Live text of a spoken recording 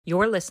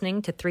You're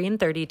listening to 3 in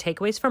 30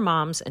 Takeaways for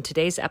Moms, and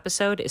today's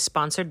episode is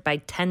sponsored by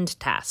Tend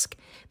Task,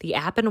 the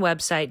app and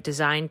website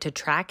designed to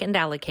track and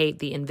allocate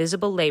the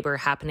invisible labor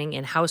happening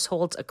in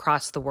households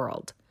across the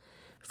world.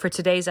 For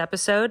today's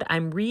episode,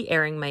 I'm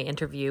re-airing my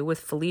interview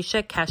with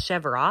Felicia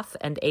Kashevaroff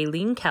and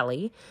Aileen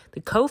Kelly, the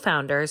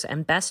co-founders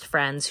and best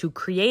friends who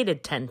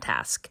created Tend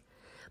Task.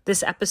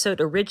 This episode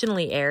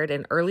originally aired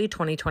in early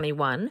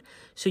 2021,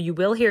 so you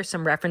will hear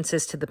some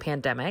references to the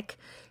pandemic,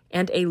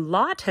 and a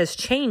lot has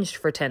changed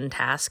for Tend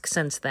Task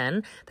since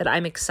then that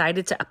I'm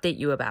excited to update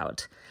you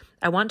about.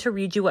 I want to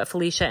read you what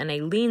Felicia and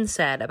Aileen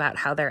said about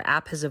how their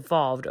app has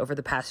evolved over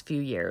the past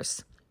few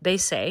years. They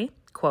say,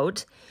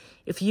 quote,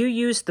 "If you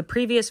used the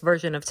previous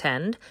version of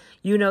Tend,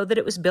 you know that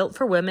it was built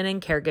for women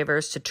and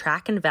caregivers to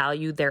track and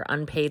value their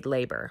unpaid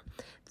labor.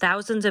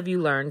 Thousands of you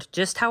learned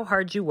just how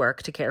hard you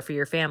work to care for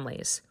your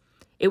families.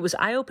 It was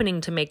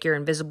eye-opening to make your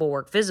invisible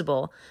work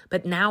visible,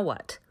 but now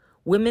what?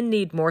 Women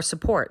need more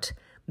support.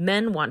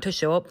 Men want to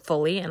show up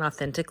fully and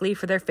authentically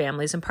for their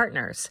families and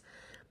partners.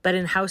 But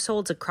in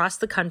households across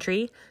the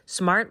country,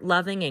 smart,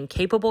 loving, and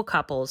capable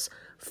couples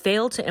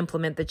fail to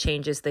implement the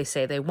changes they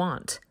say they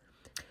want.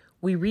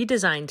 We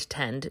redesigned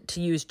Tend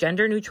to use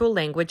gender-neutral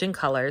language and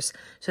colors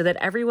so that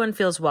everyone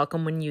feels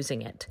welcome when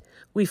using it.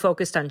 We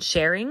focused on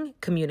sharing,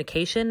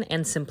 communication,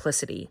 and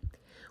simplicity.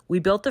 We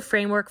built the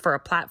framework for a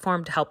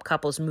platform to help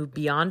couples move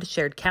beyond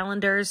shared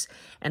calendars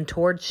and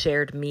toward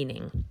shared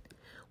meaning.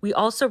 We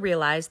also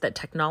realized that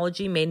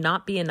technology may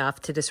not be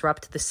enough to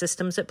disrupt the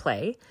systems at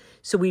play,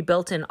 so we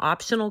built an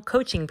optional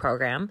coaching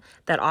program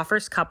that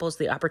offers couples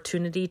the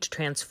opportunity to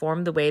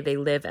transform the way they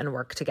live and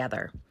work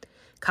together.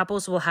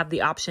 Couples will have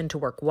the option to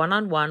work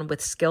one-on-one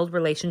with skilled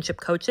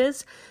relationship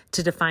coaches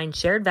to define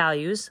shared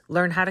values,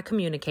 learn how to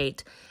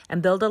communicate,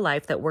 and build a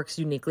life that works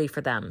uniquely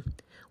for them.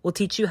 We'll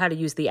teach you how to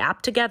use the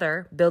app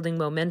together, building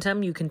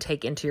momentum you can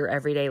take into your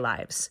everyday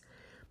lives.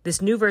 This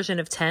new version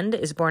of Tend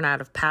is born out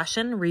of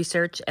passion,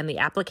 research, and the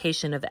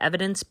application of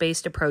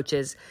evidence-based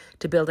approaches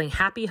to building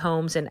happy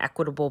homes and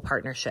equitable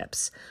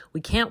partnerships.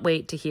 We can't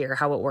wait to hear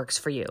how it works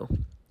for you."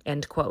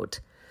 End quote.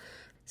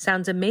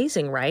 Sounds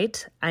amazing,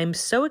 right? I'm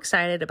so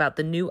excited about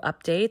the new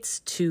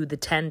updates to the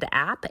Tend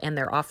app and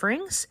their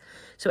offerings.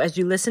 So as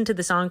you listen to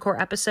this encore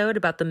episode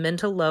about the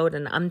mental load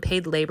and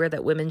unpaid labor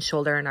that women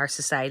shoulder in our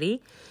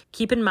society,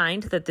 keep in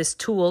mind that this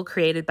tool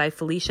created by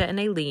Felicia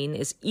and Aileen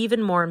is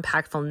even more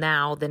impactful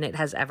now than it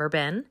has ever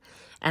been.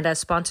 And as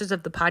sponsors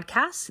of the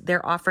podcast,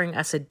 they're offering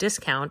us a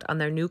discount on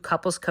their new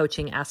couples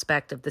coaching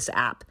aspect of this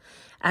app,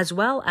 as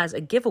well as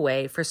a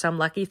giveaway for some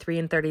lucky 3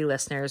 in 30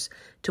 listeners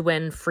to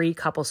win free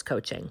couples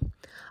coaching.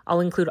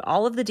 I'll include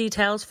all of the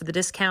details for the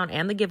discount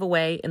and the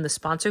giveaway in the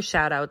sponsor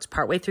shoutouts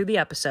partway through the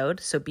episode,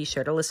 so be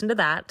sure to listen to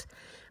that.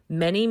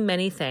 Many,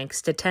 many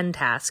thanks to Tend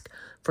Task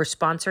for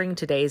sponsoring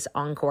today's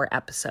encore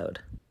episode.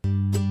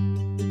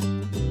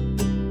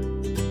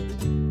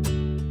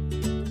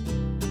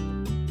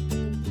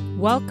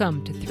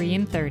 Welcome to 3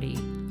 in 30,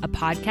 a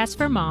podcast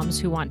for moms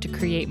who want to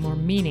create more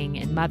meaning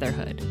in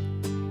motherhood.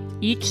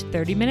 Each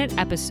 30-minute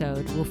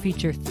episode will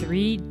feature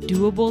 3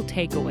 doable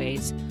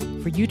takeaways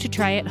for you to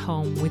try at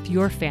home with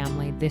your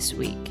family this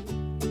week.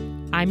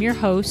 I'm your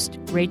host,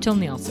 Rachel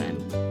Nielsen.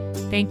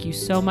 Thank you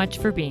so much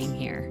for being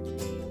here.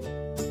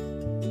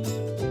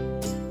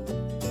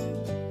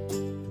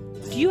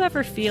 Do you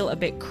ever feel a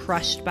bit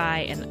crushed by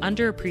and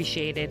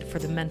underappreciated for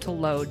the mental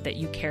load that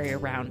you carry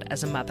around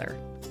as a mother?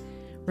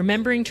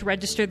 Remembering to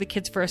register the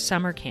kids for a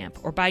summer camp,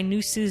 or buy new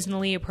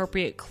seasonally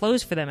appropriate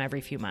clothes for them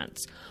every few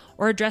months,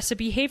 or address a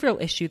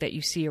behavioral issue that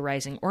you see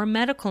arising, or a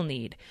medical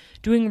need,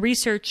 doing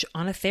research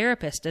on a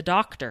therapist, a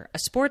doctor, a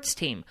sports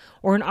team,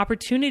 or an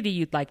opportunity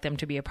you'd like them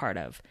to be a part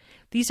of.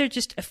 These are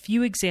just a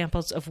few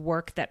examples of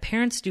work that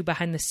parents do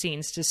behind the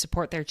scenes to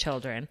support their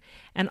children,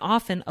 and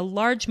often a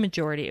large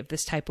majority of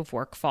this type of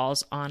work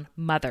falls on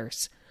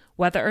mothers,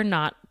 whether or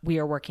not we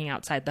are working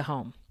outside the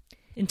home.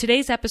 In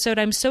today's episode,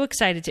 I'm so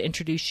excited to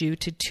introduce you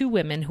to 2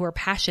 women who are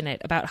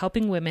passionate about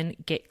helping women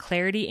get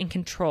clarity and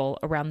control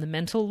around the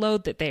mental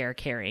load that they are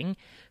carrying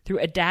through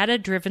a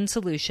data-driven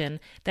solution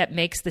that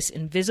makes this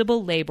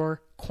invisible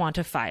labor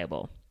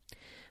quantifiable.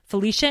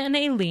 Felicia and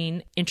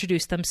Aileen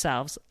introduced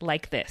themselves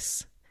like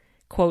this.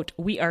 Quote,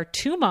 "We are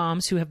 2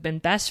 moms who have been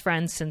best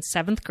friends since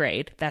 7th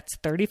grade. That's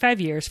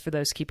 35 years for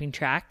those keeping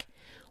track.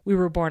 We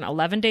were born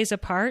 11 days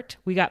apart.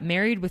 We got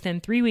married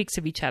within 3 weeks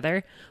of each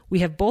other. We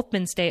have both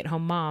been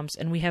stay-at-home moms,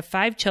 and we have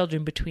 5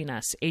 children between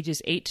us,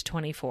 ages 8 to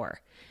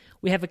 24.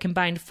 We have a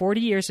combined 40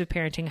 years of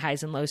parenting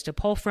highs and lows to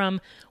pull from,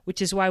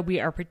 which is why we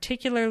are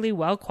particularly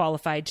well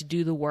qualified to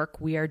do the work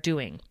we are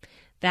doing.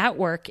 That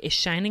work is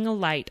shining a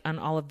light on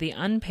all of the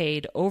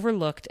unpaid,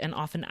 overlooked, and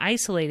often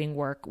isolating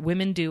work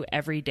women do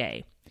every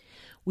day.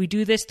 We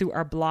do this through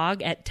our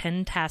blog at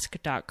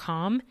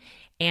tendtask.com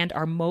and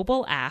our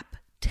mobile app,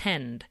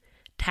 Tend,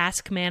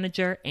 Task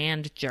Manager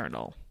and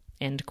Journal."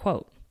 End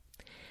quote.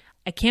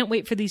 I can't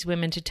wait for these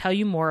women to tell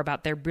you more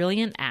about their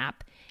brilliant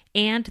app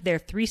and their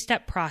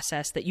 3-step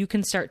process that you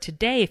can start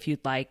today if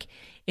you'd like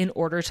in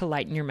order to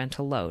lighten your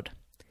mental load.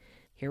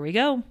 Here we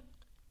go.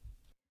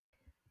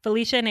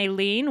 Felicia and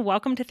Aileen,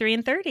 welcome to 3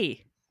 and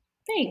 30.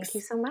 Thanks. Thank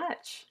you so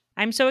much.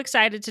 I'm so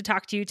excited to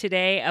talk to you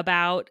today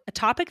about a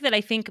topic that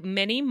I think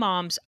many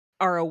moms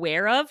are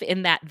aware of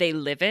in that they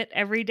live it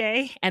every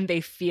day and they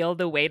feel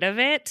the weight of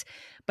it,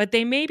 but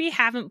they maybe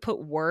haven't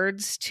put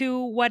words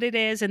to what it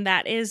is, and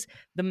that is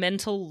the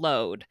mental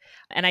load.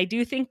 And I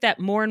do think that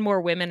more and more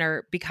women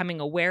are becoming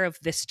aware of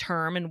this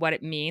term and what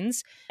it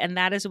means. And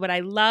that is what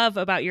I love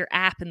about your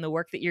app and the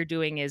work that you're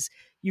doing is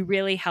you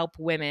really help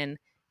women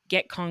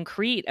get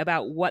concrete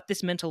about what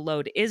this mental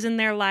load is in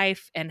their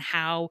life and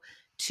how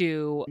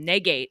to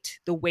negate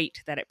the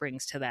weight that it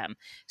brings to them.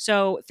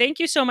 So thank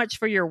you so much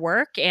for your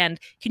work. And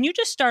can you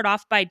just start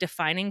off by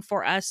defining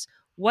for us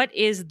what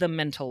is the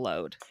mental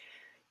load?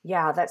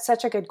 Yeah, that's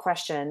such a good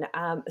question.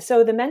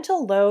 So the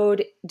mental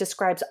load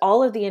describes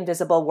all of the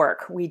invisible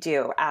work we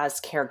do as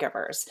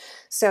caregivers.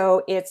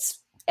 So it's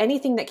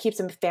anything that keeps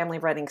a family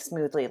running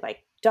smoothly,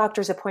 like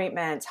doctor's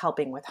appointments,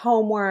 helping with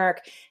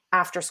homework,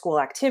 after school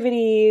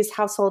activities,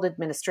 household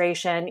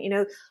administration,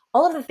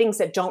 all of the things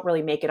that don't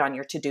really make it on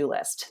your to-do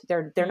list.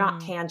 They're not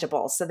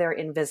tangible, so they're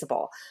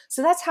invisible.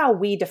 So that's how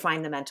we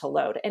define the mental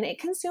load. And it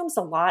consumes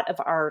a lot of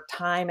our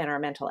time and our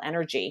mental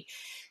energy.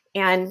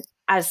 And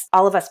as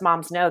all of us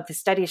moms know, the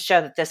studies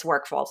show that this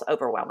work falls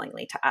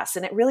overwhelmingly to us.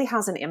 And it really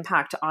has an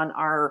impact on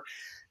our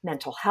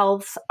mental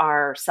health,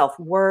 our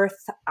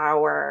self-worth,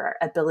 our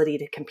ability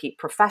to compete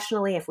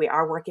professionally if we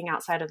are working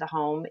outside of the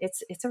home.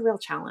 It's a real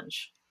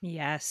challenge.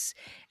 Yes.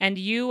 And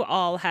you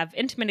all have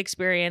intimate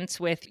experience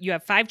you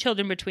have 5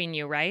 children between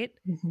you, right?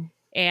 Mm-hmm.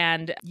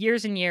 And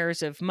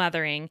years of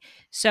mothering.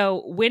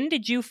 So when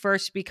did you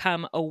first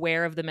become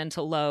aware of the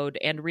mental load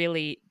and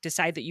really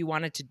decide that you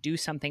wanted to do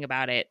something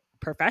about it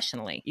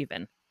professionally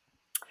even?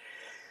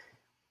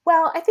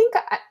 Well, I think,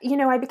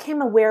 I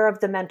became aware of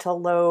the mental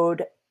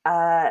load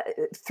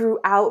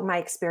throughout my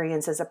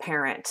experience as a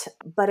parent,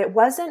 but it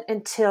wasn't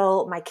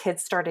until my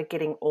kids started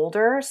getting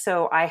older.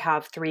 So I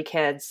have 3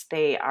 kids.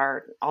 They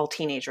are all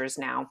teenagers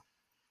now.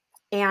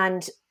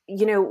 And,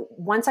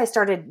 once I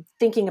started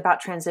thinking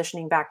about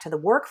transitioning back to the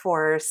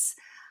workforce,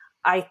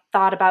 I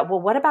thought about,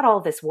 well, what about all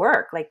this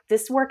work? Like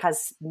this work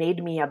has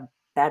made me a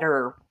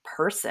better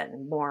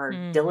person, more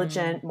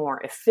diligent,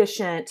 more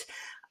efficient,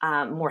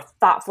 more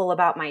thoughtful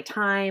about my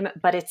time,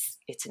 but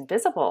it's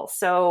invisible.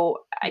 So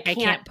I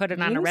can't put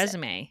it on a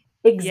resume.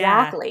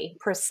 Exactly,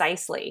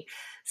 precisely.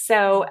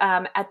 So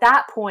at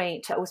that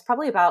point, it was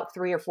probably about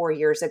 3 or 4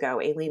 years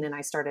ago, Aileen and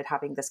I started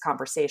having this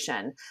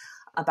conversation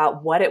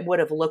about what it would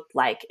have looked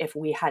like if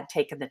we had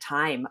taken the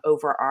time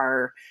over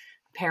our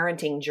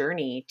parenting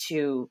journey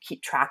to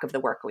keep track of the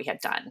work we had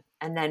done.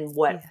 And then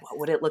what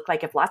would it look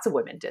like if lots of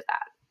women did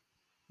that?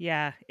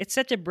 Yeah, it's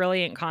such a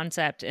brilliant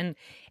concept. And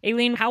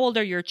Aileen, how old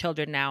are your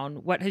children now?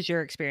 And what has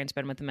your experience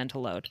been with the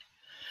mental load?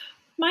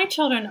 My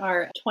children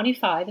are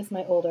 25 is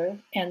my older,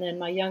 and then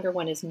my younger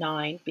one is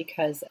 9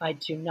 because I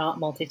do not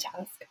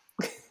multitask.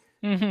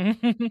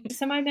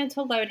 So my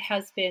mental load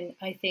has been,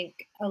 I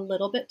think, a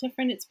little bit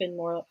different.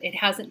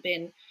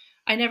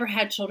 I never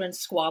had children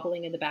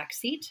squabbling in the back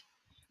seat.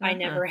 I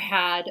never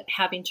had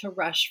I had to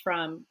rush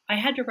from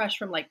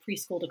like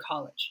preschool to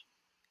college,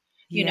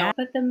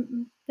 but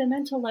the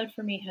mental load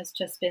for me has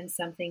just been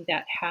something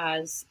that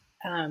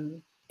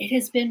it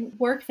has been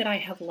work that I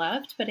have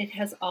loved, but it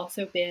has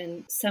also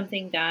been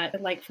something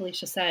that, like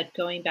Felicia said,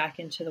 going back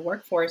into the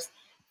workforce,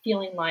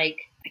 feeling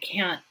like I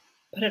can't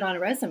put it on a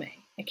resume.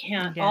 I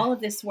can't, all of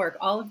this work,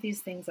 all of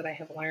these things that I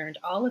have learned,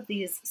 all of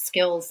these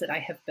skills that I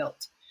have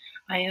built.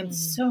 I am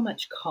so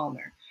much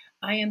calmer.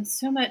 I am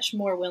so much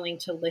more willing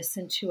to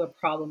listen to a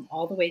problem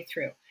all the way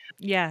through.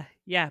 Yeah.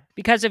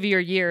 Because of your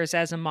years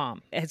as a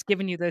mom, it has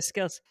given you those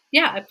skills.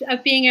 Yeah.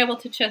 Of being able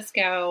to just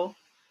go,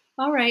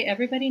 all right,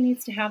 everybody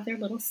needs to have their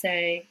little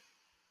say,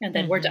 and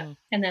then we're done.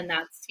 And then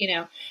that's,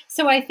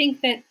 so I think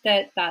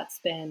that's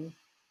been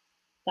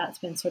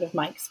sort of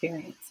my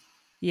experience.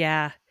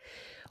 Yeah.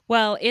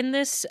 Well, in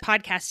this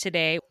podcast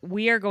today,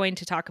 we are going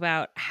to talk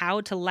about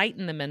how to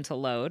lighten the mental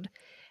load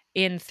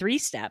in 3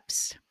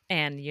 steps.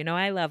 And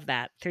I love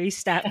that. 3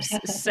 steps.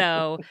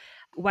 So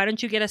why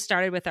don't you get us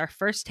started with our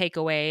first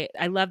takeaway?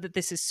 I love that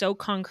this is so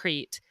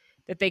concrete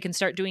that they can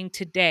start doing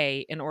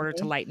today in order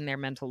to lighten their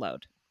mental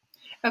load.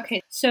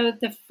 Okay, so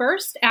the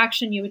first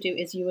action you would do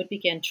is you would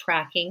begin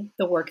tracking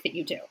the work that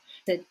you do.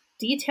 The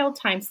detailed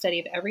time study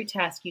of every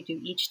task you do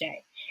each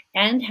day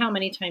and how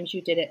many times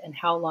you did it and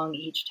how long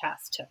each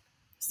task took.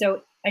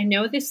 So I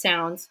know it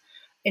sounds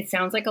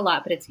like a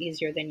lot, but it's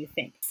easier than you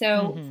think.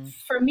 So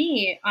for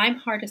me, I'm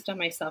hardest on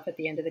myself at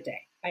the end of the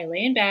day. I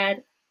lay in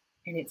bed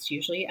and it's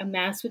usually a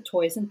mess with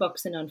toys and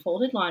books and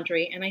unfolded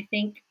laundry. And I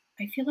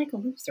feel like a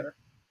loser.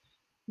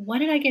 What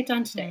did I get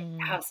done today?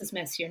 The house is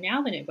messier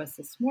now than it was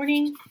this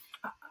morning.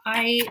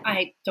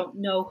 I don't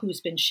know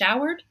who's been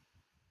showered.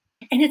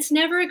 And it's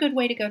never a good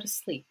way to go to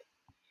sleep.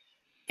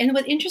 And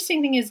what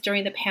interesting thing is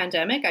during the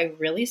pandemic, I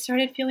really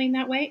started feeling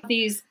that way.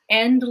 These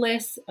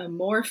endless,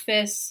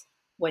 amorphous,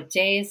 what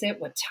day is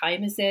it? What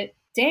time is it?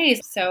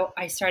 Days. So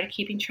I started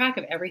keeping track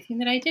of everything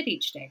that I did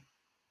each day.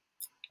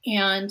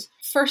 And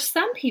for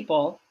some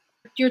people,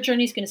 your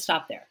journey is going to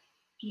stop there.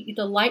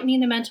 The lightening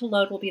the mental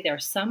load will be there.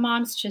 Some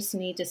moms just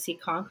need to see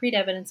concrete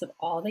evidence of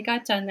all they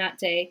got done that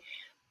day,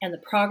 and the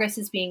progress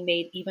is being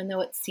made, even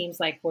though it seems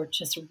like we're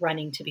just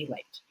running to be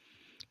late.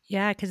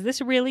 Yeah, because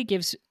this really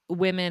gives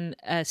women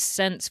a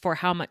sense for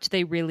how much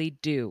they really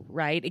do,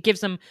 right? It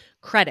gives them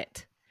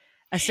credit,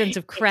 a sense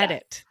of It does.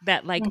 credit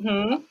that, like,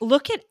 Mm-hmm.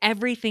 look at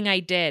everything I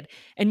did.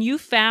 And you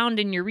found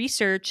in your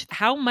research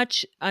how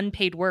much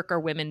unpaid work are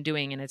women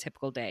doing in a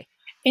typical day?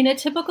 In a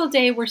typical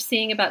day, we're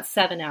seeing about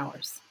 7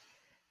 hours.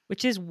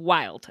 Which is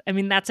wild. I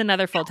mean, that's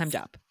another full-time Yes.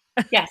 job.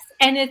 Yes.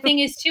 And the thing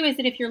is, too, is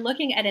that if you're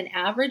looking at an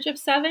average of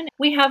 7,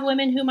 we have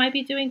women who might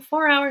be doing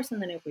 4 hours,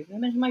 and then we have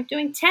women who might be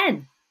doing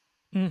 10.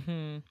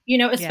 Mm-hmm.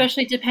 Yeah.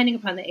 Especially depending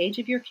upon the age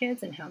of your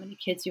kids and how many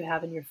kids you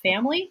have in your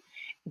family.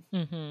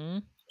 Mm-hmm.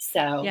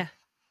 So, yeah.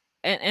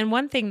 And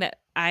one thing that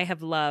I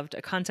have loved,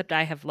 a concept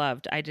I have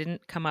loved, I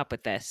didn't come up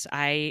with this.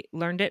 I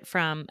learned it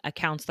from a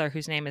counselor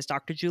whose name is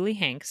Dr. Julie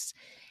Hanks.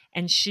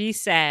 And she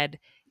said,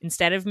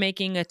 instead of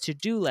making a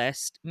to-do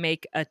list,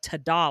 make a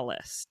ta-da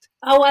list.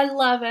 oh, I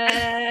love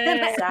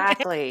it.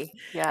 Exactly.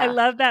 Yeah. I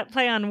love that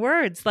play on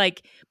words.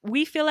 Like,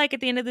 we feel like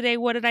at the end of the day,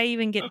 what did I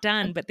even get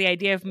done? But the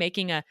idea of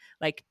making a,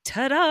 like,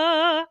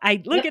 ta-da,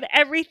 I look Yep. at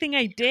everything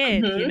I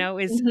did, Mm-hmm.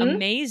 is Mm-hmm.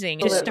 amazing.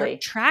 Just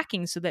Absolutely. start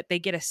tracking so that they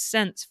get a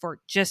sense for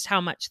just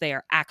how much they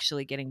are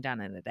actually getting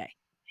done in a day.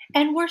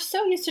 And we're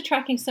so used to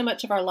tracking so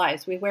much of our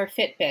lives. We wear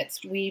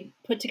Fitbits. We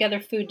put together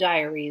food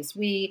diaries.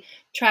 We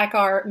track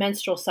our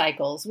menstrual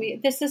cycles.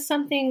 This is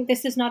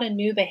not a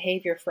new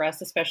behavior for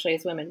us, especially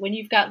as women. When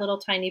you've got little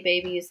tiny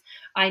babies,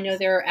 I know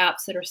there are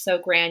apps that are so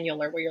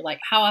granular where you're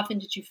like, how often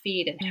did you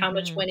feed and how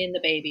much went in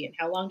the baby and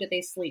how long did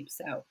they sleep?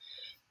 So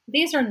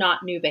these are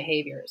not new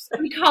behaviors.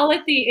 We call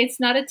it it's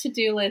not a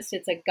to-do list.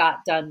 It's a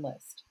got done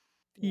list.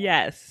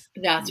 Yes.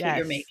 That's what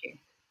you're Yes. making.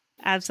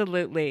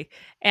 Absolutely.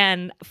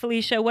 And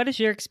Felicia, what has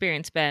your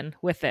experience been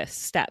with this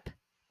step?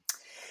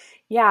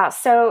 Yeah.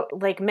 So,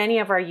 like many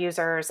of our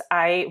users,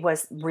 I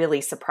was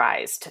really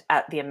surprised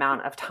at the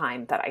amount of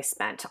time that I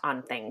spent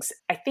on things.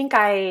 I think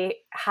I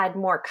had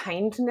more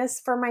kindness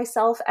for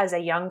myself as a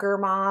younger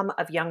mom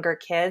of younger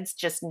kids,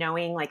 just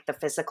knowing like the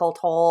physical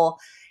toll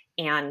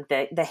and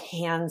the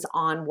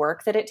hands-on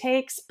work that it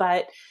takes.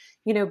 But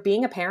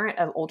being a parent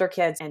of older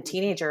kids and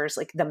teenagers,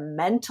 like the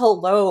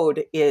mental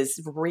load is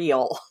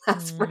real,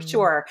 that's for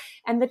sure.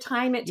 And the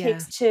time it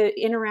takes to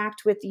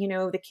interact with,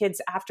 the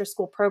kids' after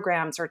school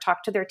programs or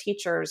talk to their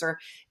teachers or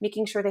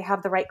making sure they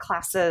have the right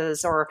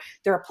classes or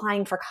they're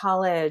applying for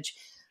college,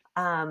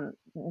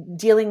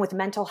 dealing with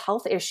mental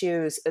health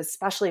issues,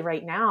 especially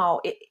right now,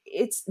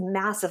 it's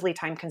massively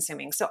time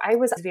consuming. So I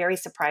was very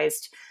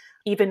surprised.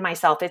 Even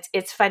myself,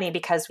 it's funny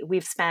because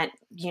we've spent,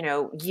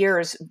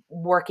 years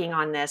working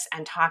on this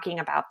and talking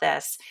about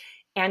this,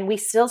 and we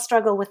still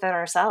struggle with it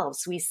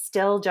ourselves. We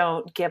still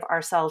don't give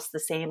ourselves the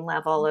same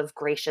level of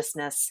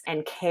graciousness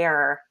and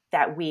care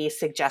that we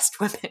suggest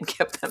women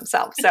give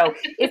themselves. So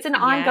it's an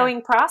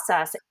ongoing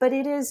process, but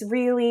it is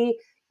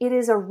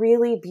a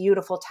really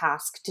beautiful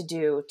task to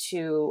do,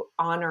 to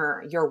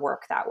honor your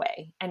work that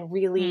way and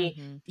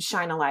really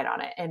shine a light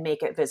on it and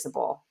make it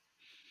visible.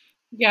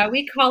 Yeah,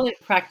 we call it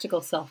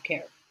practical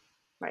self-care.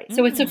 Right.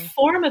 So it's a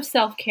form of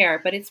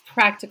self-care, but it's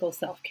practical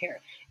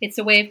self-care. It's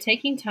a way of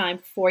taking time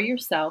for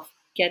yourself,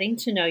 getting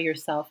to know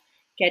yourself,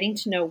 getting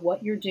to know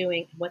what you're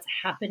doing, what's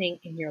happening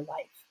in your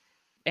life.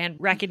 And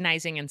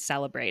recognizing and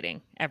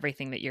celebrating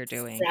everything that you're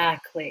doing.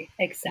 Exactly.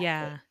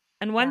 Yeah.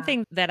 And one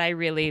thing that I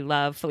really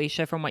love,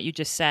 Felicia, from what you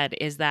just said,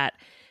 is that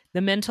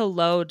the mental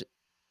load,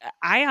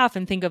 I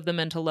often think of the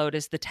mental load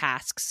as the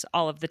tasks,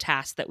 all of the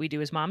tasks that we do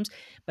as moms,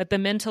 but the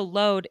mental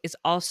load is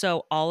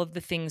also all of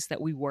the things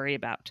that we worry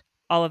about,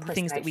 all of the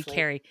things that we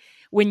carry.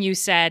 When you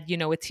said,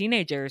 with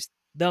teenagers,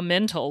 the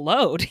mental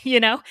load,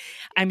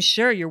 I'm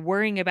sure you're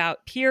worrying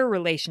about peer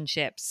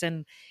relationships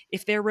and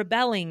if they're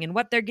rebelling and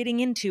what they're getting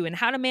into and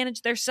how to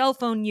manage their cell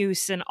phone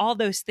use and all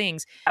those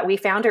things. We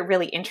found it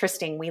really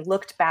interesting. We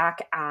looked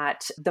back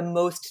at the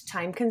most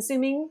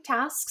time-consuming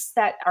tasks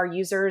that our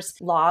users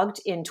logged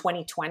in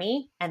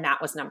 2020, and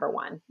that was number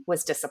one,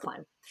 was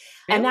discipline.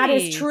 Really? And that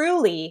is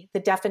truly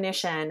the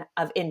definition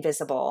of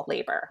invisible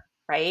labor,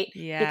 right?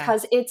 Yeah.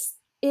 Because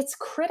it's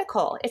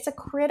critical. It's a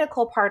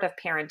critical part of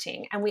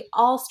parenting. And we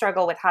all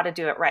struggle with how to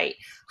do it right,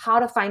 how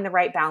to find the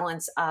right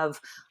balance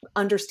of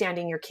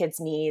understanding your kids'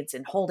 needs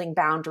and holding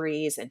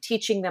boundaries and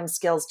teaching them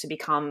skills to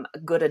become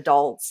good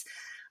adults.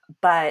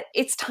 But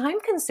it's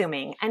time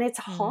consuming and it's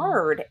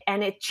hard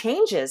and it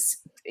changes,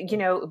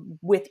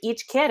 with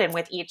each kid and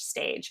with each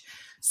stage.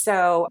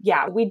 So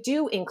yeah, we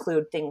do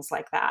include things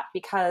like that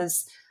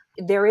because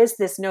there is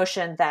this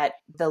notion that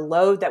the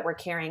load that we're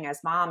carrying as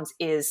moms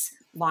is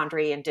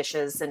laundry and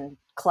dishes and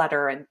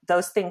clutter, and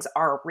those things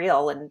are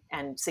real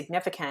and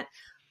significant.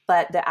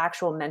 But the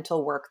actual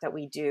mental work that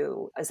we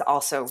do is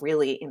also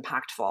really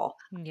impactful.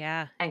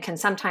 Yeah. And can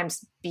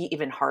sometimes be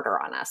even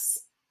harder on us.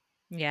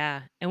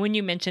 Yeah. And when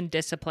you mentioned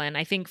discipline,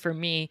 I think for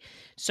me,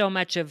 so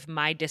much of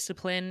my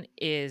discipline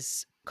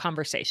is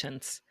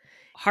conversations,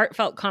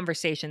 heartfelt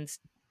conversations.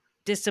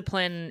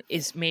 Discipline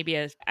is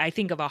maybe I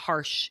think of a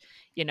harsh,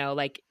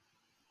 like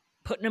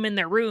putting them in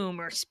their room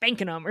or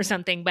spanking them or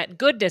something. But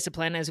good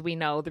discipline, as we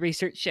know, the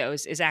research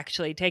shows, is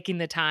actually taking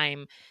the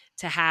time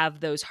to have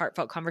those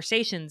heartfelt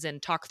conversations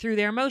and talk through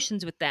their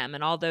emotions with them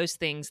and all those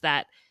things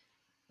that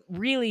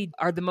really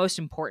are the most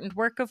important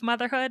work of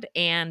motherhood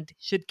and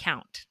should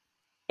count.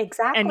 And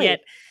Exactly.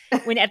 yet,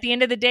 when at the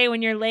end of the day,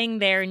 when you're laying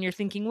there and you're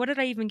thinking, what did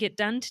I even get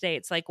done today?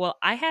 It's like, well,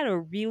 I had a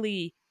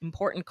really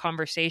important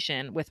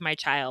conversation with my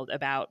child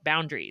about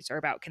boundaries or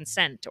about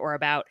consent or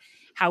about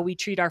how we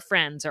treat our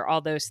friends or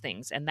all those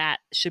things. And that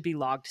should be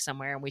logged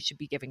somewhere, and we should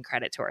be giving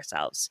credit to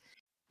ourselves.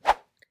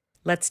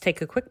 Let's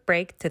take a quick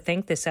break to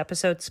thank this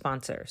episode's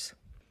sponsors.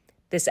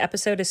 This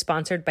episode is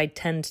sponsored by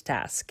Tend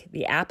Task,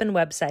 the app and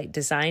website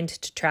designed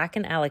to track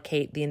and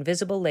allocate the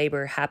invisible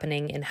labor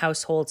happening in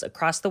households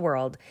across the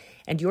world,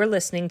 and you're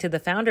listening to the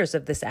founders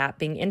of this app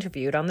being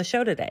interviewed on the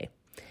show today.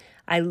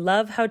 I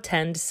love how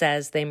Tend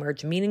says they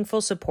merge meaningful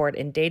support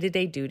in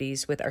day-to-day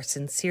duties with our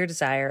sincere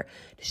desire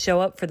to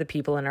show up for the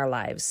people in our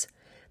lives.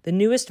 The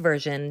newest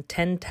version,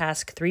 Tend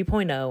Task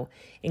 3.0,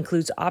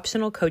 includes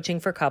optional coaching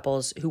for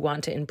couples who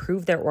want to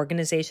improve their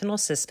organizational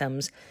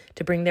systems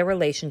to bring their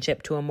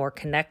relationship to a more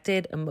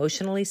connected,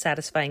 emotionally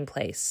satisfying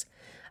place.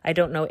 I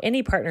don't know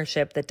any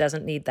partnership that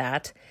doesn't need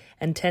that,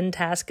 and Tend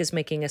Task is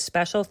making a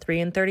special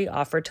 3 and 30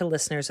 offer to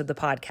listeners of the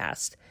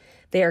podcast.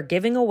 They are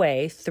giving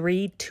away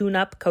 3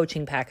 tune-up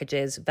coaching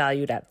packages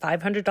valued at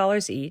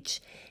 $500 each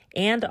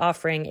and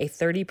offering a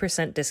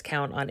 30%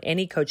 discount on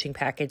any coaching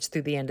package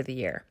through the end of the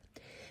year.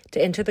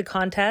 To enter the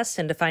contest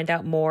and to find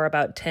out more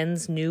about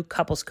Tend's new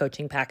couples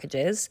coaching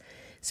packages,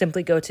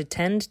 simply go to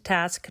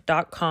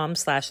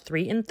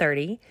tendtask.com/3 and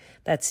 30,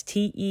 that's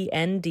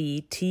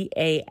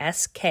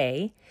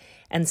TENDTASK,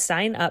 and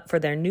sign up for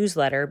their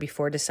newsletter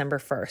before December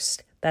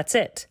 1st. That's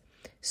it.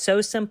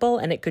 So simple,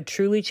 and it could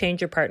truly change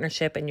your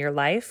partnership and your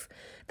life.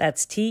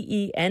 That's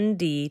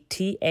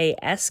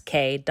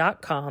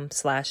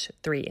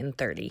TENDTASK.com/3 and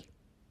 30.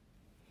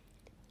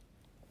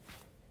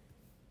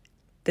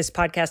 This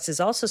podcast is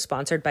also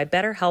sponsored by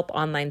BetterHelp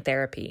Online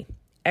Therapy.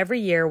 Every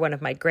year, one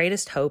of my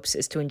greatest hopes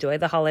is to enjoy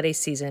the holiday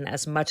season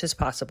as much as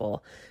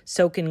possible,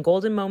 soak in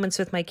golden moments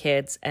with my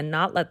kids, and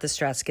not let the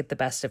stress get the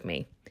best of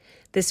me.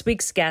 This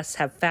week's guests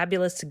have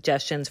fabulous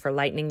suggestions for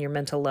lightening your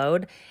mental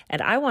load,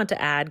 and I want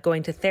to add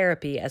going to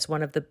therapy as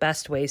one of the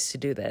best ways to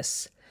do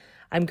this.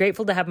 I'm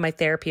grateful to have my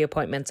therapy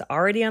appointments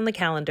already on the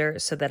calendar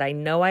so that I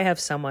know I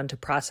have someone to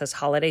process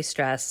holiday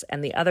stress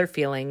and the other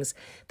feelings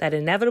that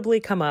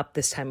inevitably come up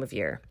this time of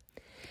year.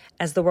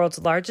 As the world's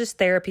largest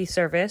therapy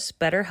service,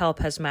 BetterHelp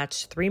has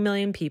matched 3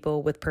 million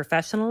people with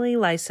professionally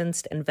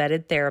licensed and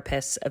vetted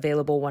therapists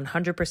available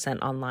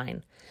 100%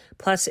 online.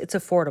 Plus, it's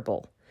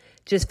affordable.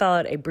 Just fill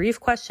out a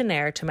brief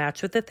questionnaire to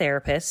match with a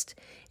therapist.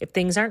 If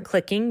things aren't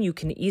clicking, you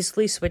can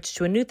easily switch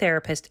to a new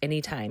therapist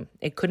anytime.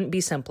 It couldn't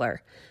be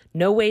simpler.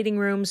 No waiting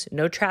rooms,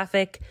 no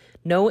traffic,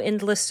 no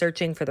endless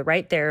searching for the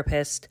right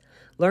therapist.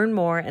 Learn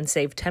more and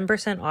save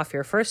 10% off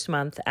your first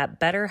month at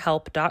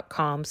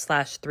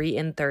betterhelp.com/3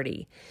 and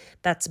 30.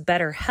 That's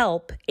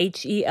BetterHelp,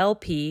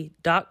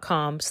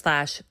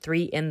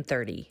 HELP.com/3 and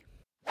 30.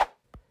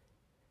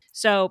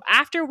 So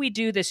after we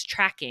do this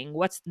tracking,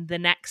 what's the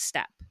next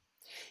step?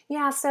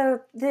 Yeah, so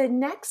the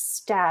next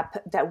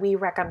step that we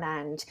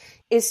recommend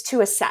is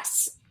to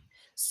assess.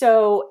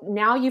 So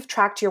now you've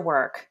tracked your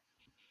work.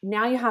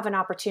 Now you have an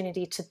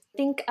opportunity to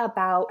think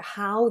about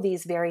how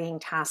these varying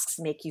tasks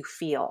make you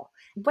feel.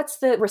 What's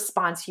the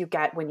response you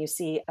get when you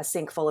see a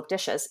sink full of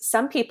dishes?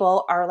 Some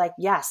people are like,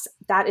 yes,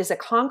 that is a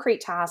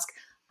concrete task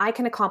I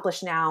can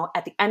accomplish now.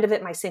 At the end of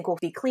it, my sink will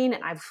be clean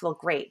and I feel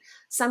great.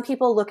 Some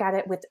people look at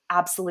it with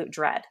absolute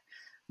dread,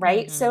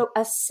 right? Mm-hmm. So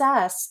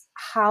assess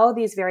how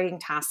these varying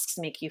tasks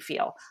make you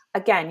feel.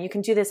 Again, you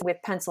can do this with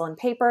pencil and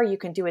paper. You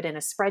can do it in a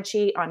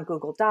spreadsheet on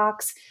Google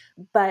Docs.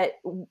 But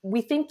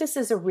we think this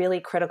is a really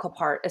critical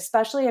part,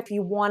 especially if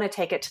you want to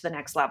take it to the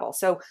next level.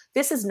 So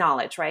this is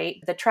knowledge, right?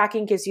 The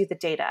tracking gives you the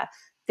data.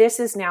 This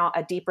is now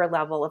a deeper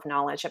level of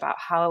knowledge about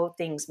how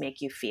things make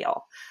you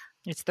feel.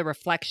 It's the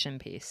reflection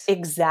piece.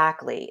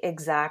 Exactly.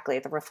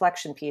 The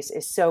reflection piece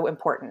is so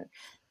important.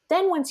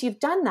 Then once you've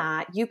done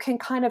that, you can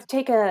kind of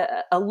take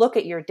a look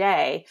at your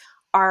day.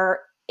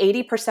 Are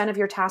 80% of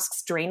your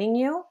tasks draining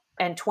you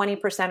and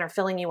 20% are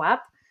filling you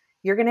up?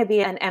 You're going to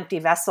be an empty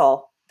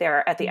vessel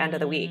there at the end of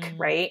the week,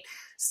 right?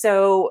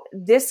 So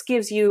this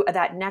gives you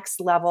that next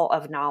level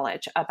of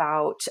knowledge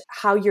about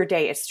how your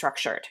day is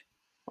structured,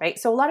 right?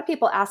 So a lot of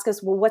people ask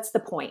us, well, what's the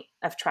point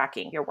of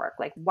tracking your work?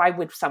 Like, why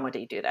would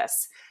somebody do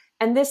this?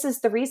 And this is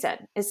the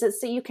reason, is that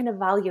so you can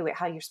evaluate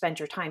how you spend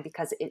your time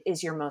because it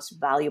is your most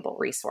valuable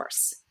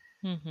resource.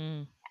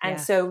 Mm-hmm. And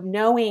so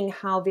knowing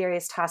how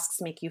various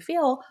tasks make you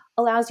feel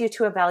allows you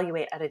to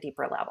evaluate at a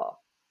deeper level.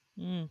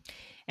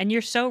 And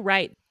you're so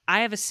right. I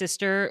have a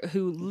sister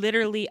who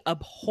literally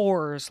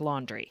abhors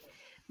laundry.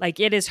 Like,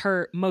 it is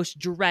her most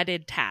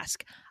dreaded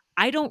task.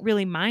 I don't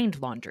really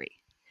mind laundry.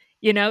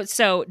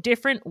 So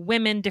different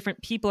women,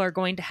 different people are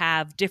going to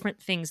have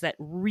different things that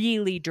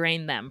really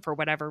drain them for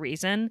whatever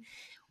reason.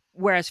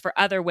 Whereas for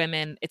other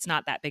women, it's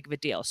not that big of a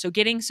deal. So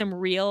getting some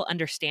real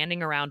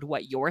understanding around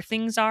what your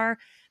things are,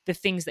 the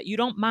things that you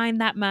don't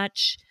mind that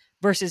much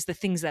versus the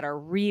things that are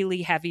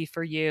really heavy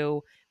for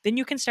you, then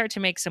you can start to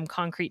make some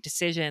concrete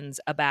decisions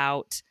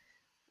about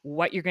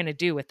what you're going to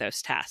do with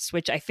those tasks,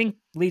 which I think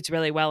leads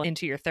really well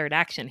into your third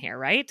action here,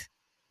 right?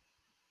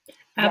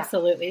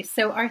 Absolutely. Yeah.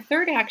 So our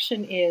third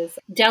action is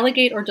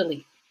delegate or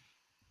delete.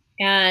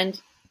 And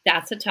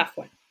that's a tough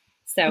one.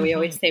 So we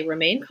always say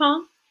remain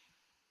calm.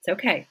 It's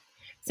okay.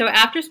 So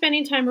after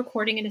spending time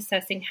recording and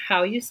assessing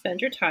how you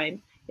spend your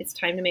time, it's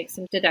time to make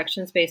some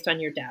deductions based on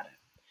your data.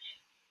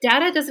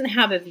 Data doesn't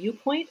have a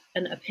viewpoint,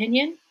 an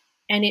opinion,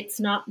 and it's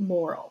not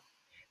moral.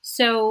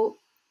 So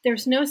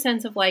there's no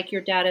sense of like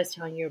your data is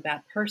telling you you're a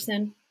bad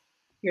person,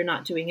 you're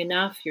not doing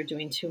enough, you're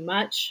doing too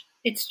much.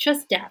 It's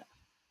just data.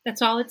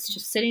 That's all. It's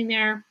just sitting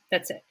there.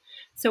 That's it.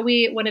 So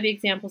one of the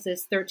examples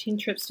is 13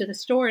 trips to the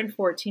store in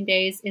 14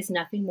 days is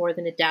nothing more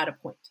than a data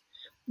point.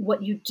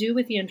 What you do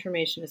with the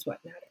information is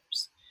what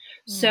matters.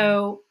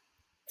 So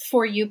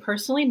for you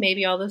personally,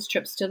 maybe all those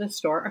trips to the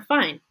store are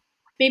fine.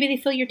 Maybe they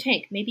fill your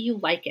tank. Maybe you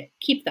like it.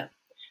 Keep them.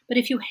 But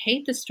if you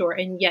hate the store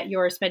and yet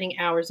you're spending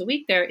hours a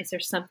week there, is there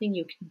something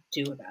you can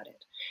do about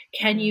it?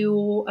 Can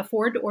you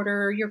afford to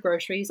order your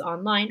groceries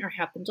online or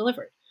have them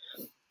delivered?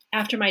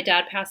 After my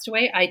dad passed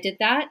away, I did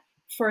that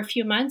for a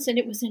few months and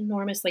it was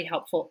enormously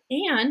helpful.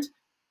 And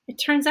it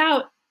turns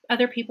out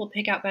other people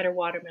pick out better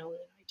watermelon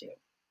than I do.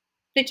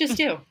 They just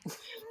do.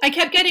 I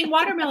kept getting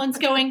watermelons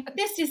going,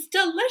 this is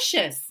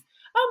delicious.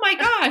 Oh my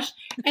gosh.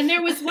 And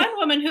there was one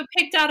woman who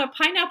picked out a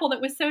pineapple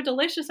that was so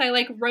delicious. I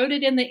wrote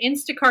it in the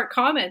Instacart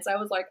comments. I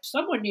was like,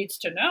 someone needs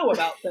to know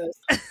about this.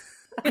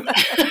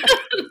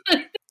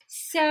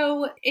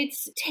 So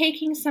it's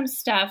taking some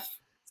stuff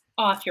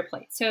off your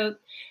plate. So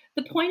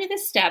the point of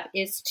this step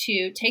is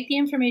to take the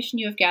information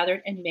you have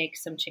gathered and make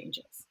some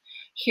changes.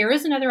 Here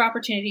is another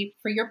opportunity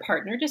for your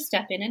partner to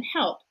step in and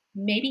help.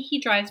 Maybe he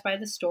drives by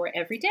the store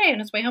every day on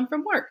his way home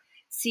from work.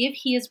 See if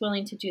he is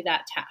willing to do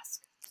that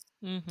task.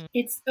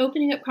 It's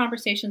opening up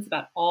conversations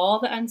about all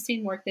the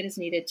unseen work that is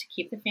needed to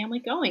keep the family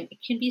going. It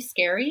can be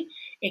scary.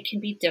 It can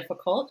be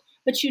difficult,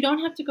 but you don't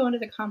have to go into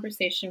the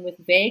conversation with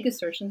vague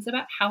assertions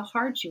about how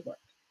hard you work.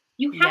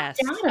 You have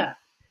data.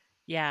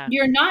 Yeah.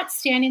 You're not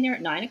standing there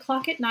at 9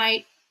 o'clock at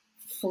night,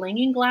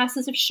 flinging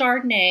glasses of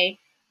Chardonnay,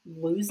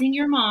 losing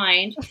your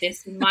mind.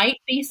 This might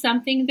be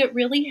something that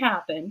really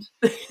happened.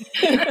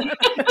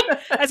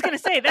 I was going to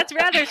say, that's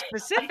rather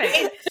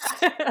specific.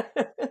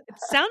 It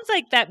sounds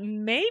like that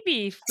may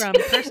be from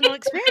personal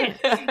experience.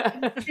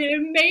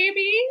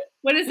 Maybe.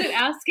 What is it?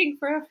 Asking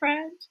for a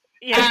friend?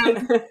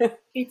 Yeah.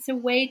 It's a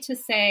way to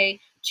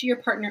say to your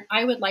partner,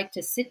 I would like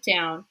to sit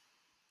down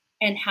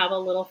and have a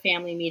little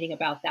family meeting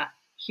about that.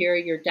 Here are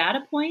your data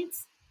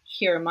points.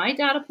 Here are my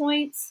data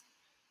points.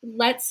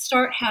 Let's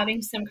start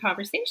having some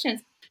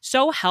conversations.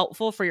 So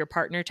helpful for your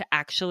partner to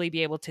actually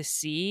be able to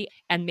see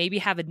and maybe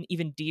have an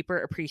even deeper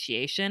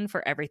appreciation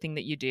for everything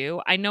that you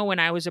do. I know when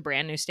I was a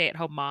brand new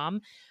stay-at-home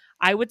mom,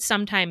 I would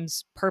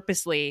sometimes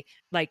purposely,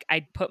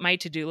 I'd put my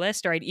to-do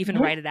list or I'd even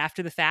write it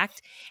after the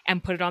fact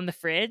and put it on the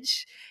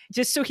fridge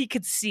just so he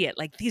could see it.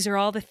 These are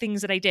all the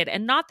things that I did.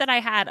 And not that I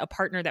had a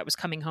partner that was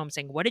coming home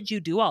saying, what did you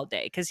do all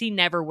day? Because he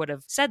never would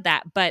have said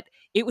that. But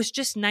it was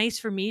just nice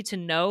for me to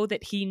know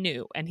that he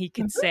knew and he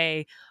could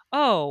say,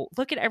 oh,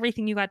 look at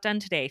everything you got done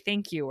today.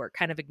 Thank you. Or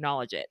kind of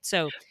acknowledge it.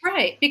 So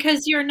right.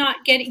 Because you're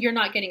not getting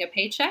a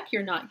paycheck.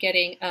 You're not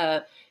getting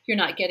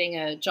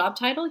a job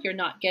title. You're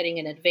not getting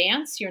an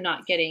advance. You're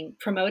not getting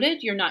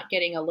promoted. You're not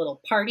getting a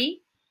little party.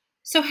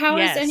 So how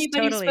is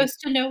anybody supposed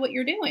to know what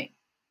you're doing?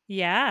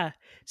 Yeah.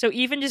 So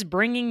even just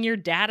bringing your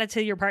data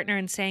to your partner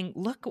and saying,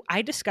 look,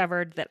 I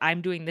discovered that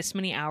I'm doing this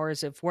many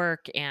hours of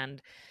work,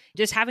 and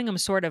just having them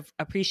sort of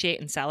appreciate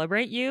and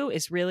celebrate you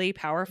is really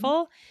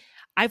powerful.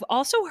 I've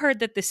also heard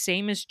that the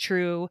same is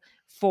true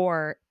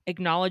for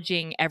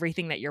acknowledging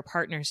everything that your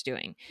partner's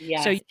doing.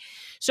 Yes.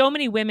 So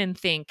many women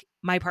think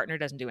my partner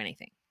doesn't do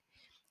anything.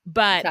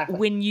 But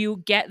when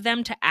you get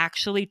them to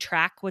actually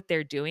track what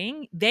they're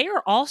doing, they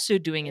are also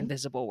doing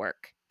invisible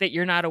work that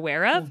you're not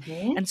aware of.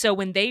 And so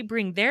when they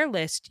bring their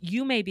list,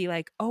 you may be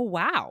like, oh,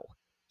 wow,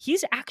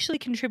 he's actually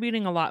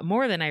contributing a lot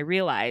more than I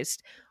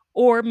realized.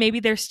 Or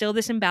maybe there's still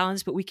this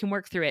imbalance, but we can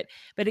work through it.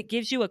 But it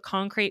gives you a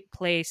concrete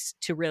place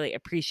to really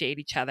appreciate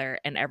each other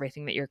and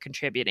everything that you're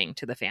contributing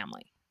to the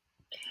family.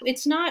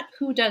 It's not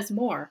who does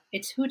more,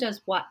 it's who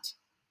does what.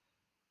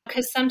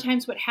 Because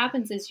sometimes what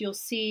happens is you'll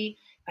see,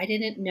 I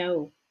didn't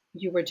know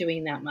you were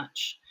doing that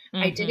much.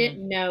 I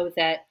didn't know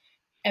that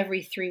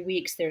every 3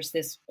 weeks there's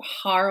this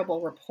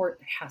horrible report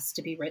that has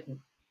to be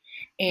written.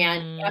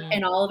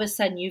 And all of a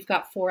sudden you've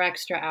got 4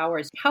 extra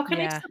hours. How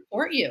can I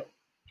support you?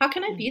 How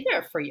can I be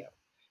there for you?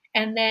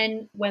 And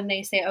then when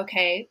they say,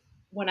 okay,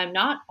 when I'm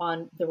not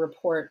on the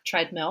report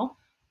treadmill,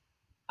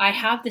 I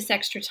have this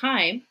extra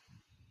time.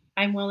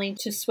 I'm willing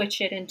to switch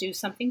it and do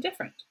something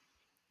different.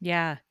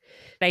 Yeah.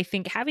 I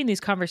think having these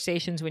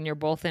conversations when you're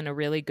both in a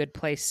really good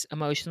place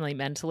emotionally,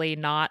 mentally,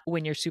 not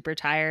when you're super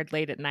tired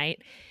late at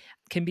night,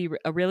 can be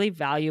a really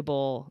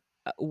valuable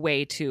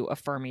way to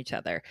affirm each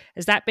other.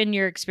 Has that been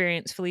your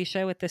experience,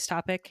 Felicia, with this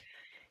topic?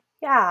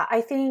 Yeah, I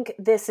think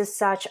this is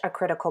such a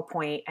critical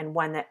point, and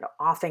one that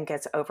often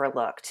gets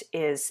overlooked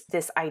is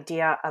this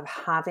idea of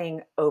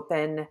having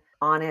open,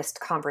 honest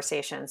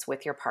conversations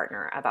with your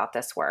partner about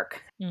this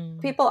work.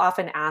 People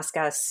often ask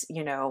us,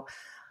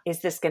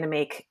 is this going to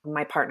make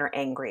my partner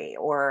angry,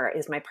 or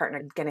is my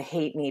partner going to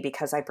hate me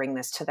because I bring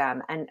this to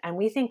them? And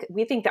we think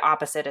the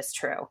opposite is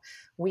true.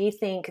 We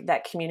think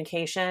that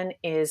communication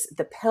is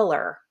the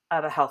pillar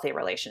of a healthy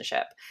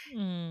relationship.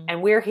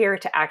 And we're here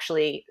to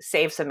actually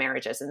save some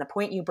marriages. And the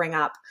point you bring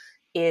up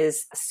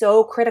is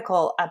so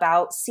critical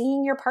about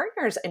seeing your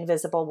partner's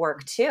invisible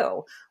work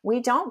too. We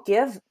don't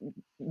give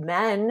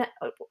men,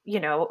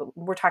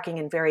 we're talking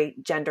in very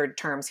gendered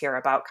terms here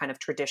about kind of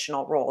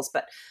traditional roles,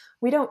 but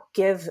we don't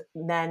give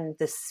men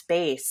the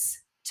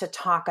space to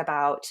talk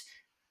about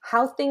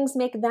how things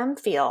make them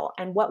feel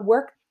and what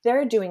work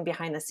they're doing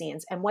behind the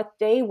scenes and what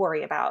they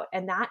worry about.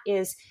 And that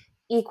is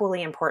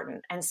equally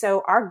important. And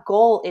so our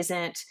goal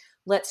isn't,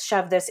 let's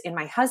shove this in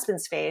my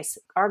husband's face.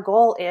 Our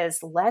goal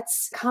is,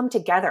 let's come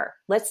together.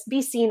 Let's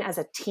be seen as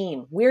a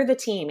team. We're the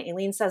team.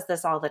 Aileen says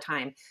this all the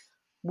time.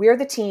 We're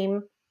the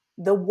team.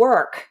 The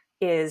work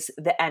is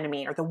the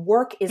enemy, or the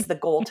work is the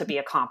goal to be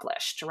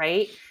accomplished,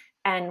 right?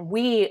 And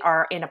we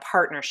are in a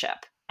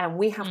partnership, and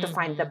we have to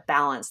find the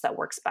balance that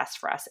works best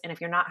for us. And if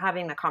you're not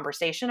having the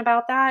conversation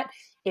about that,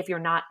 if you're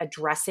not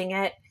addressing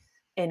it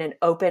in an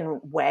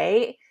open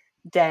way,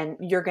 then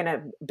you're going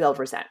to build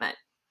resentment.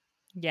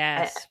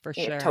 Yes, for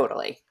sure.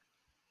 Totally.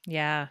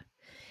 Yeah.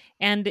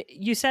 And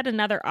you said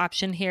another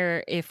option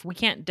here, if we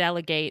can't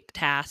delegate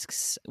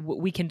tasks,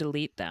 we can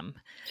delete them.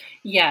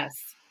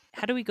 Yes.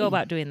 How do we go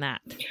about doing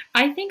that?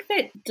 I think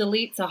that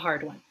delete's a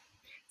hard one.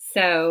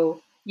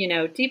 So,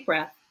 deep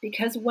breath,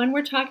 because when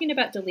we're talking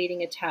about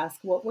deleting a task,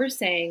 what we're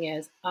saying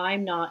is,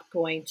 I'm not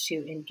going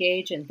to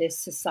engage in this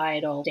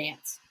societal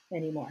dance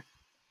anymore.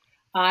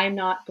 I'm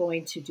not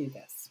going to do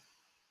this.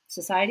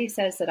 Society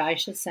says that I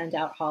should send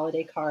out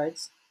holiday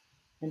cards,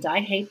 and I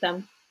hate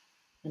them,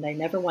 and I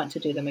never want to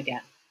do them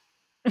again.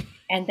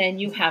 And then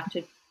you have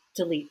to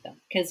delete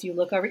them, because you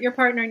look over at your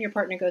partner, and your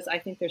partner goes, I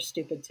think they're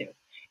stupid too.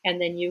 And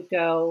then you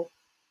go,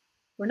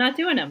 we're not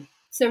doing them.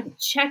 So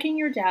checking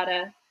your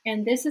data,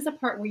 and this is a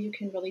part where you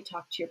can really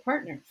talk to your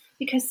partner,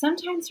 because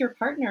sometimes your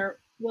partner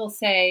will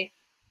say,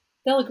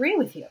 they'll agree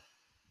with you.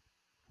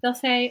 They'll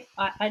say,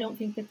 I don't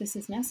think that this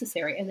is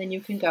necessary. And then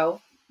you can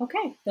go,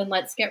 okay, then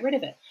let's get rid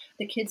of it.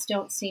 The kids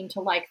don't seem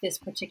to like this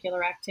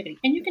particular activity.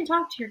 And you can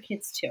talk to your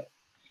kids too.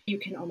 You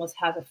can almost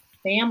have a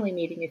family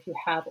meeting if you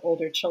have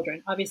older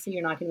children. Obviously,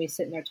 you're not going to be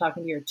sitting there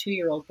talking to your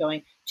 2-year-old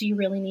going, do you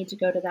really need to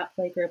go to that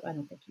play group? I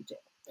don't think you do.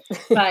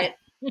 But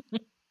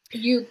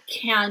you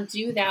can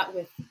do that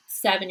with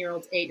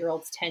 7-year-olds,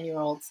 8-year-olds,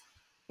 10-year-olds.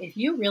 If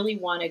you really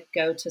want to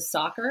go to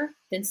soccer,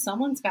 then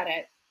someone's got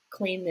to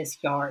clean this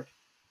yard,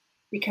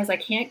 because I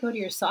can't go to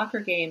your soccer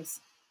games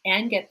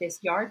and get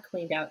this yard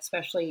cleaned out,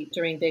 especially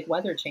during big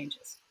weather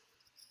changes.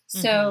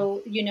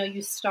 So,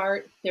 you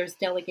start, there's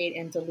delegate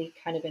and delete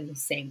kind of in the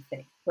same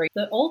thing, where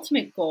the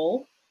ultimate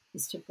goal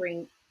is to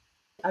bring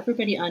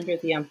everybody under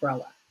the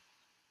umbrella.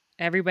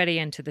 Everybody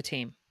into the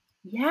team.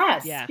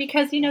 Yes,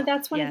 because,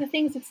 that's one of the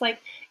things. It's like,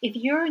 if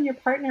you and your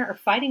partner are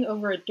fighting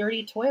over a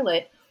dirty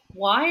toilet,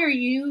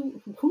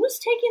 who's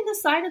taking the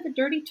side of the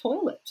dirty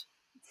toilet?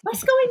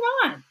 What's going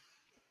on?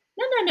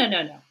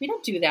 No. We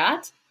don't do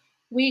that.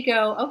 We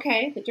go,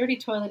 okay, the dirty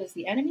toilet is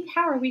the enemy.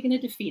 How are we going to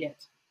defeat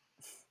it?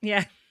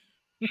 Yeah.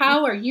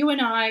 How are you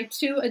and I,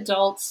 2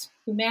 adults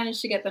who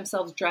managed to get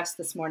themselves dressed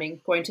this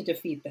morning, going to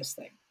defeat this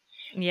thing?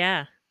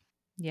 Yeah.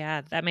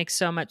 Yeah, that makes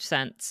so much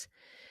sense.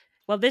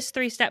 Well, this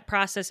 3-step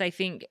process, I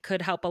think,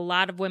 could help a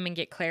lot of women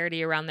get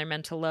clarity around their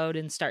mental load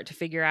and start to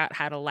figure out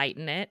how to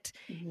lighten it.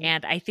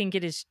 And I think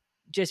it is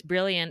just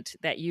brilliant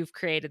that you've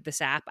created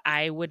this app.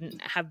 I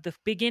wouldn't have the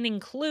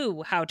beginning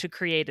clue how to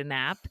create an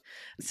app.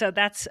 So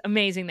that's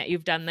amazing that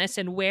you've done this.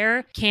 And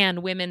where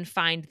can women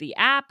find the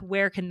app?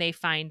 Where can they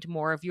find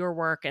more of your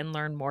work and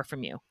learn more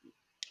from you?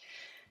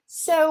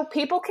 So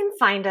people can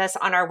find us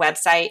on our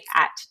website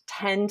at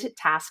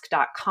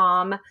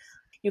tendtask.com.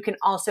 You can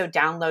also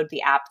download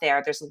the app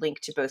there. There's a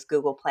link to both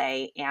Google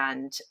Play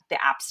and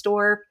the App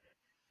Store.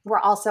 We're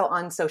also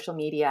on social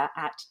media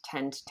at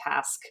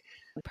TendTask.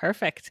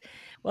 Perfect.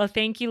 Well,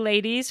 thank you,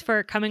 ladies,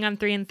 for coming on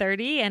 3 in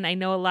 30. And I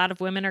know a lot of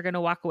women are going to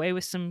walk away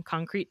with some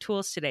concrete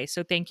tools today.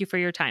 So thank you for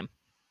your time.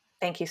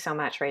 Thank you so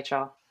much,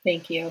 Rachel.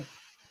 Thank you.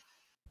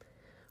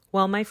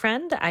 Well, my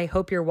friend, I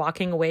hope you're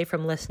walking away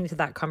from listening to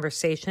that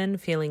conversation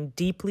feeling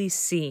deeply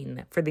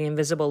seen for the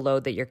invisible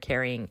load that you're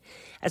carrying,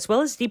 as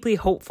well as deeply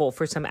hopeful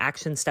for some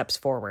action steps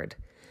forward.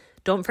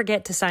 Don't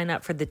forget to sign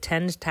up for the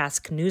Tend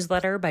Task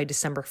newsletter by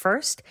December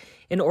 1st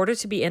in order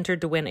to be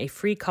entered to win a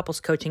free couples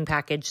coaching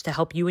package to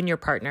help you and your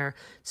partner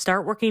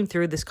start working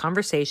through this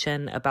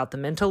conversation about the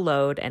mental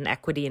load and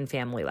equity in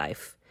family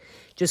life.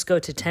 Just go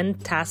to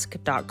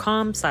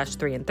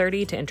tendtask.com/3 in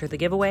 30 to enter the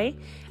giveaway,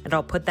 and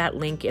I'll put that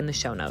link in the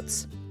show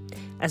notes.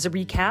 As a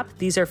recap,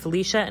 these are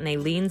Felicia and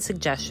Aileen's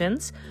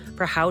suggestions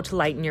for how to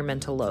lighten your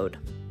mental load.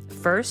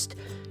 First,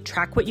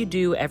 track what you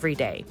do every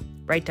day.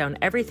 Write down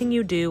everything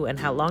you do and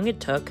how long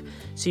it took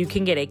so you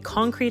can get a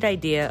concrete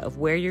idea of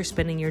where you're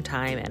spending your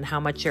time and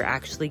how much you're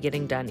actually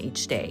getting done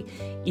each day,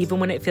 even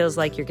when it feels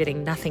like you're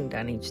getting nothing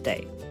done each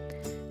day.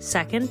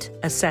 Second,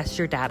 assess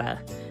your data.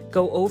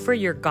 Go over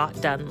your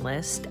got done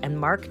list and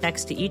mark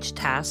next to each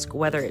task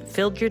whether it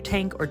filled your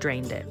tank or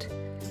drained it.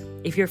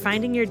 If you're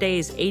finding your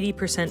days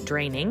 80%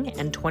 draining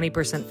and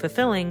 20%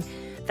 fulfilling,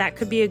 that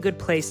could be a good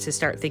place to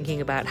start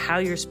thinking about how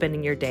you're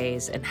spending your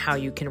days and how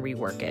you can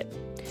rework it.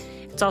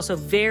 It's also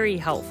very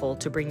helpful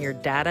to bring your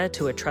data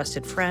to a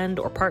trusted friend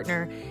or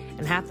partner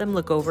and have them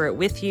look over it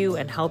with you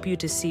and help you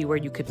to see where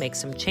you could make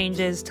some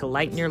changes to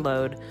lighten your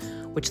load,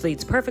 which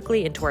leads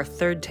perfectly into our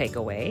third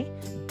takeaway: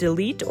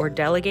 delete or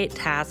delegate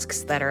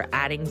tasks that are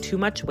adding too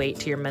much weight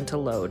to your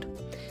mental load.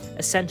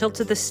 Essential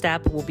to this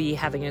step will be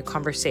having a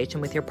conversation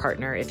with your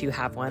partner, if you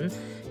have one,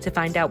 to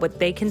find out what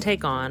they can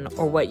take on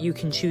or what you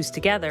can choose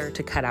together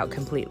to cut out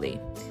completely.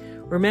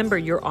 Remember,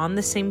 you're on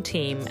the same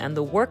team, and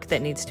the work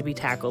that needs to be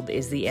tackled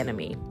is the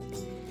enemy.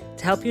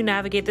 To help you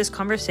navigate this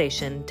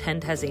conversation,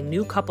 Tend has a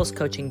new couples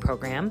coaching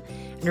program,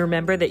 and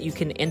remember that you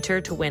can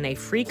enter to win a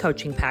free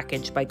coaching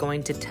package by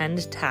going to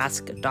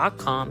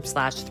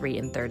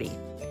tendtask.com/3in30.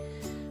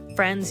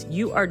 Friends,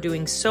 you are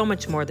doing so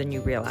much more than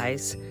you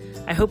realize.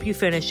 I hope you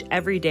finish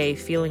every day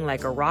feeling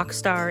like a rock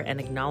star and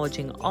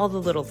acknowledging all the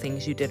little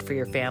things you did for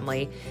your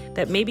family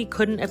that maybe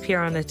couldn't appear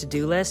on a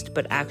to-do list,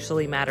 but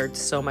actually mattered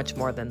so much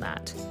more than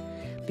that.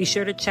 Be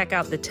sure to check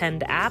out the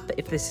Tend app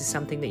if this is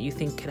something that you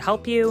think could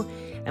help you.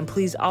 And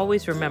please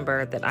always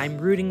remember that I'm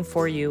rooting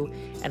for you,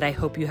 and I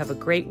hope you have a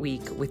great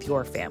week with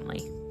your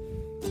family.